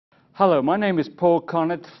Hello, my name is Paul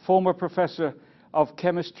Connett, former professor of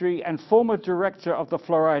chemistry and former director of the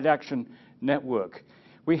Fluoride Action Network.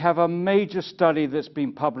 We have a major study that's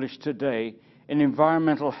been published today in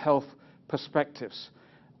Environmental Health Perspectives,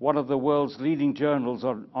 one of the world's leading journals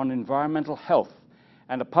on environmental health,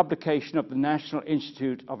 and a publication of the National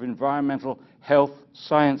Institute of Environmental Health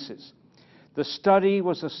Sciences. The study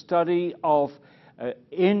was a study of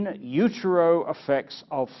in utero effects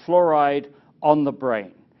of fluoride on the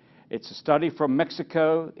brain. It's a study from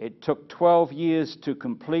Mexico. It took 12 years to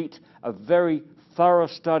complete, a very thorough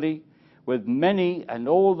study with many and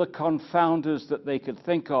all the confounders that they could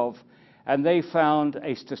think of, and they found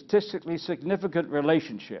a statistically significant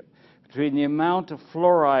relationship between the amount of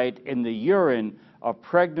fluoride in the urine of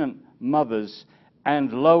pregnant mothers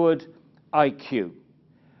and lowered IQ.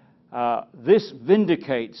 This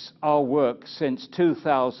vindicates our work since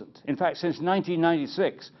 2000. In fact, since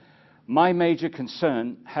 1996, my major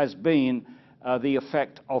concern has been the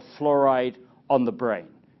effect of fluoride on the brain.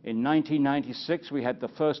 In 1996, we had the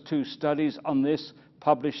first two studies on this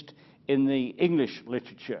published in the English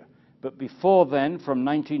literature. But before then, from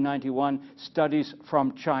 1991, studies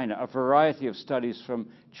from China, a variety of studies from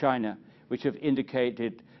China, which have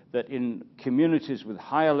indicated that in communities with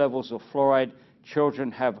higher levels of fluoride,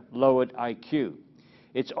 children have lowered IQ.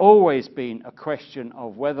 It's always been a question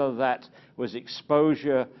of whether that was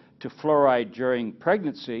exposure to fluoride during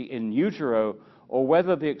pregnancy in utero, or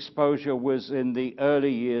whether the exposure was in the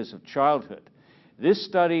early years of childhood. This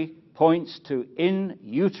study points to in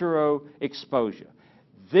utero exposure.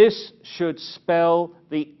 This should spell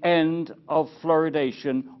the end of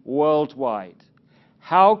fluoridation worldwide.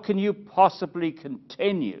 How can you possibly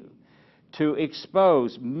continue to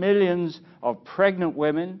expose millions of pregnant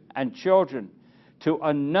women and children to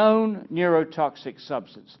a known neurotoxic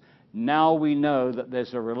substance? Now we know that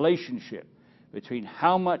there's a relationship between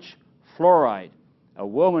how much fluoride a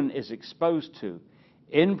woman is exposed to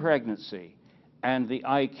in pregnancy and the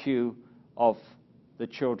IQ of the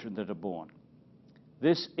children that are born.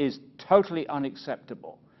 This is totally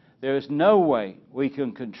unacceptable. There is no way we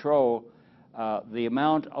can control the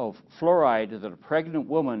amount of fluoride that a pregnant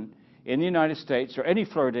woman in the United States, or any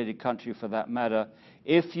fluoridated country for that matter,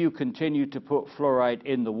 if you continue to put fluoride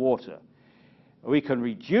in the water. We can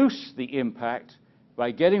reduce the impact by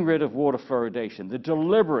getting rid of water fluoridation, the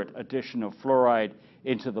deliberate addition of fluoride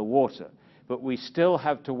into the water. But we still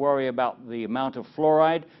have to worry about the amount of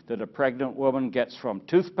fluoride that a pregnant woman gets from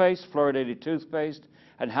toothpaste, fluoridated toothpaste,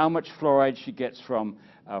 and how much fluoride she gets from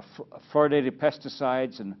fluoridated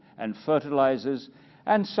pesticides and fertilizers,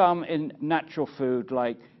 and some in natural food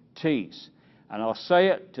like teas. And I'll say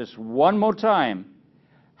it just one more time.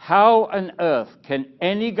 How on earth can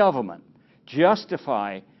any government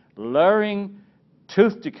justify lowering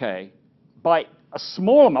tooth decay by a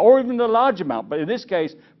small amount, or even a large amount, but in this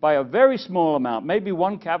case, by a very small amount, maybe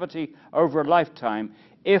one cavity over a lifetime,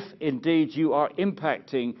 if indeed you are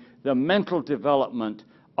impacting the mental development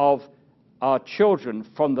of our children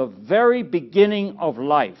from the very beginning of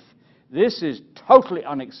life? This is totally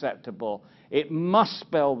unacceptable. It must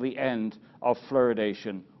spell the end of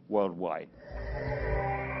fluoridation worldwide.